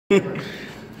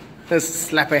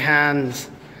This slappy hands.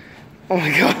 Oh my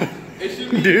god.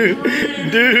 Dude.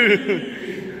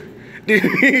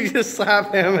 You just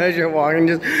slap him as you're walking,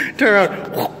 just turn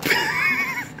around.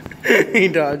 He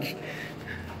dodged.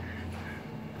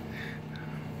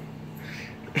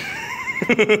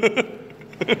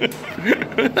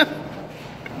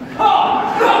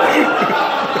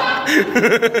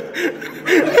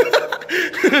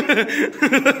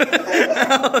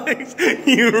 Alex,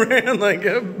 you ran like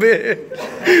a bitch.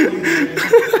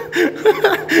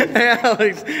 Hey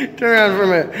Alex, turn around for a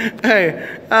minute.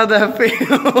 Hey, how'd that feel?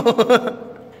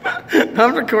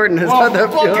 I'm recording this. How'd that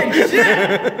feel?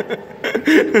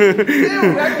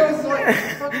 Ew, that goes like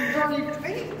fucking 30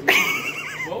 feet.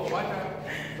 Well, watch out.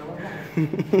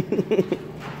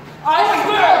 I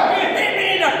swear, you hit me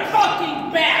in the fucking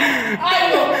back. I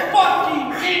will fucking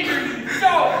injure you so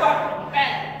fucking bad.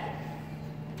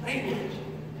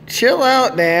 Chill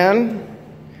out, Dan.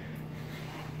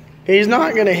 He's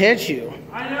not gonna hit you.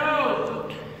 I know.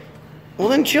 Well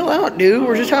then chill out, dude.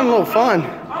 We're just having a little fun.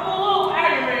 I'm a little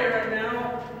aggravated right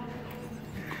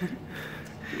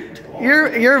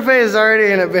now. Your face is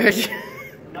already in it, bitch.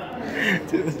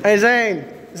 Hey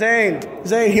Zane,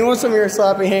 he wants some of your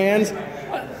sloppy hands.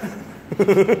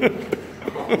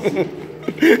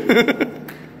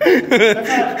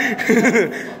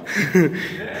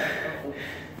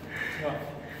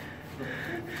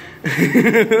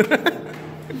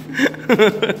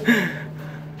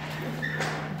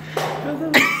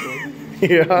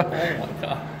 Yeah.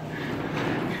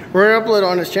 We're gonna upload it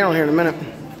on this channel here in a minute.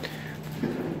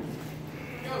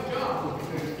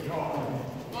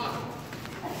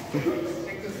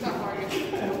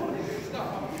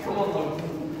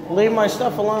 Leave my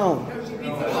stuff alone.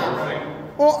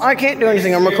 Well, I can't do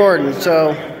anything. I'm recording,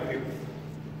 so.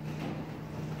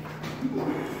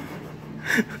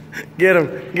 Get him.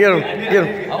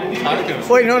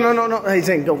 Wait, no. Hey,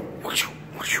 Zane, go.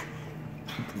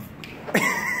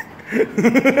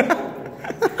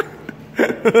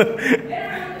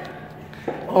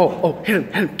 Oh,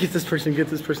 hit him. Get this person.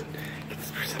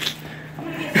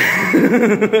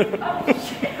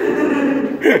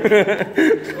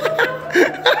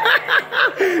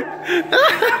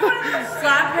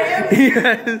 Slap him?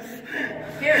 Yes.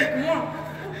 Here, come on.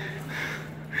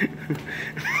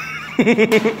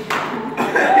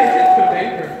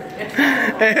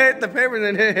 Hit the paper,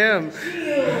 then hit him.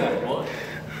 What?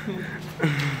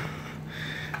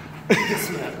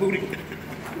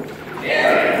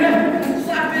 Yeah,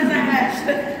 slap his ass.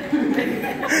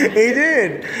 He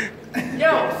did.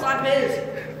 Yo, slap his.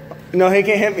 No, he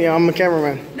can't hit me. I'm a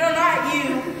cameraman. No, not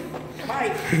you.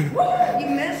 Mike. You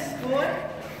missed, boy.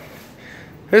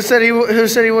 Who said he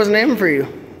wasn't aiming for you?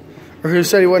 Or who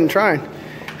said he wasn't trying?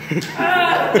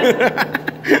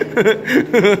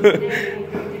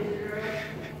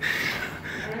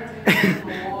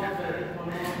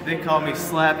 They call me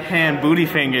slap hand booty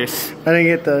fingers. I didn't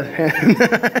get the hand.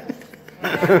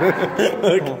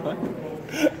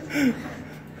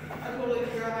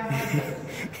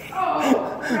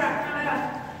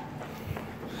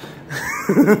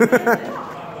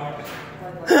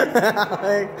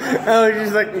 Alex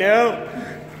just like, no.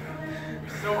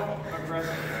 So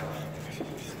aggressive.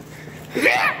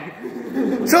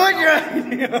 So what's your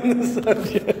idea on the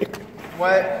subject?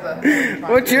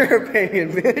 What's your opinion,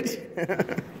 bitch?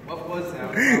 What was that?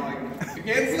 You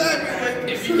can't slap it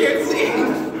if you can't see.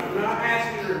 I'm not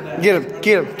asking her that.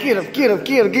 Get him.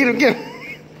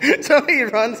 So he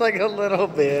runs like a little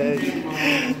bitch.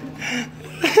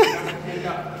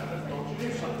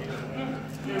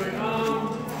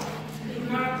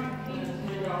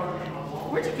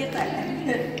 Where'd you get that?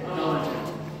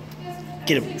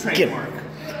 Get him.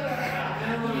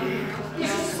 You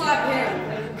should slap him.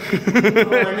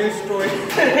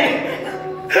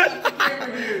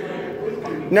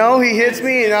 No, he hits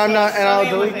me and I'm not, and I'll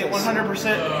delete this.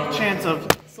 100% chance of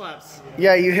slaps.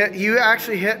 Yeah, you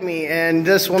actually hit me, and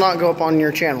this will not go up on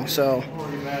your channel. So.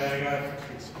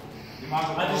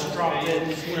 I just dropped it.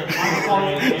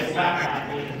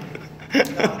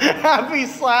 Happy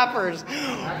slappers.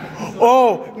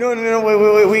 Oh no,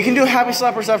 wait. We can do happy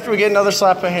slappers after we get another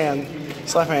slap hand.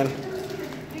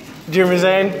 Do you hear me,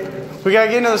 Zane? We gotta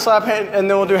get another slap hand, and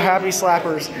then we'll do happy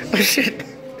slappers. Oh shit.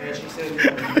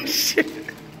 Oh shit.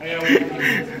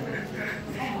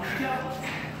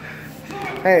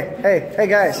 Hey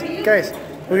guys,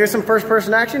 we get some first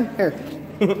person action? Here,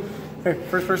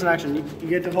 first person action. You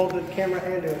get to hold the camera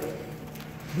and do it.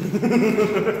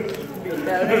 Wait,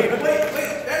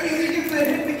 that means you get to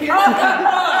hit the camera.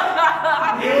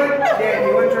 He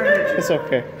wouldn't try to hit you. It's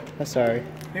okay. I'm sorry.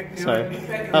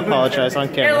 I apologize on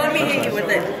camera. Here, let me hit you with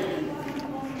it.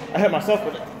 I hit myself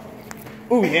with it.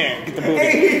 Ooh, yeah, get the booty.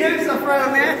 Hey, he hit himself right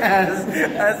on the ass.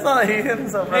 I saw that he hit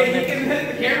himself right on the Hey, you can hit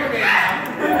the cameraman now.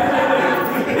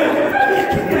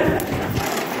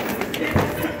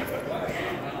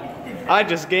 I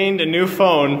just gained a new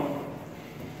phone.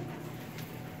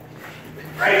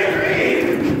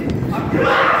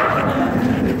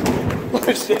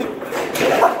 Oh shit.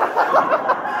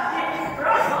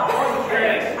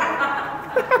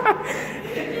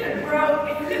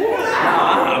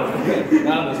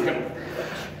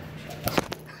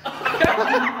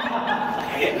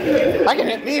 I can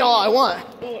hit me all I want.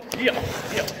 Yeah.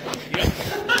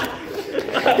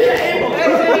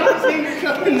 See, you're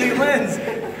covering the lens.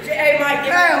 Hey, Mike.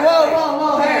 Hey,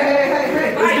 whoa.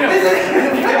 Hey. This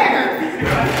isn't fair.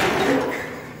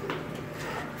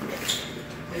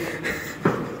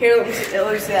 Here, let me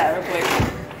see that real quick.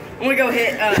 I'm gonna go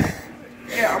hit,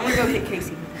 here, I'm gonna go hit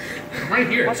Casey. Right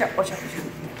here. Watch out.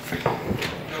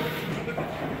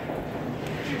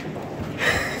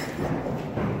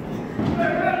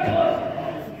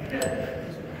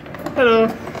 Hello.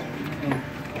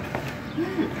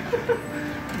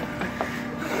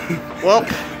 Well,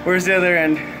 Where's the other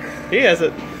end? he has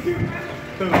it.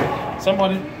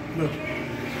 Somebody.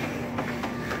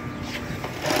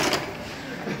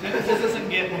 This doesn't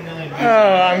get 1 million views.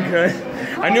 Oh, I'm good.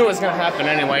 I knew it was gonna happen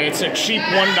anyway. It's a cheap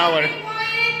 $1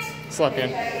 Slappy.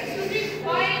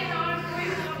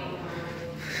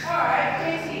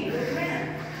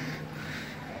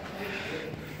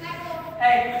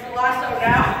 Hey, it's the last one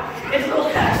now. It's the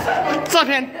last one.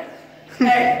 Slappy.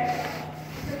 Hey.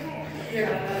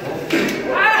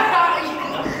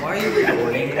 Why are you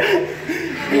recording?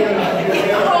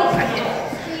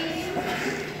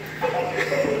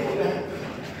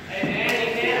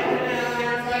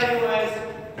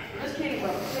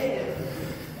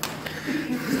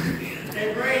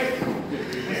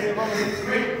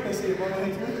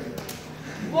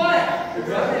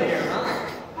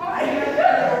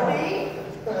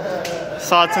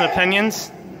 Thoughts and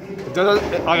opinions? It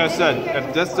doesn't, like I said,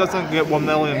 if this doesn't get 1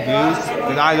 million views,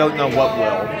 then I don't know what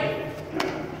will.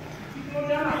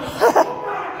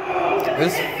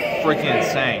 This is freaking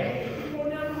insane.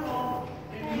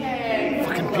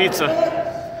 Fucking pizza.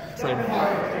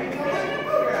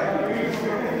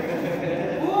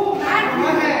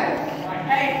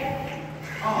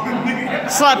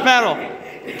 Slap battle.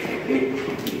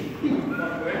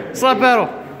 Slap battle.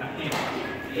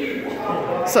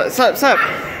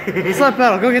 Slap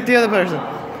battle. Go get the other person.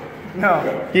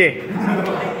 No. Yeah.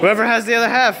 Whoever has the other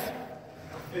half.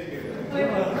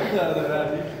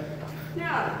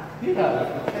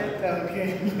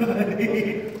 Okay,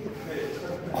 buddy.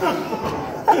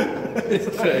 His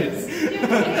face. I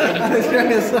was trying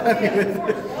to slap you with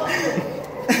it.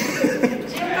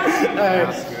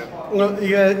 Alright. Well,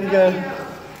 you gotta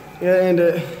end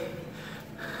it.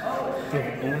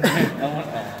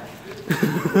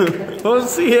 Well,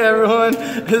 see everyone.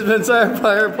 It's been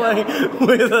Cyberfire playing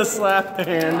with a slap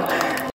hand.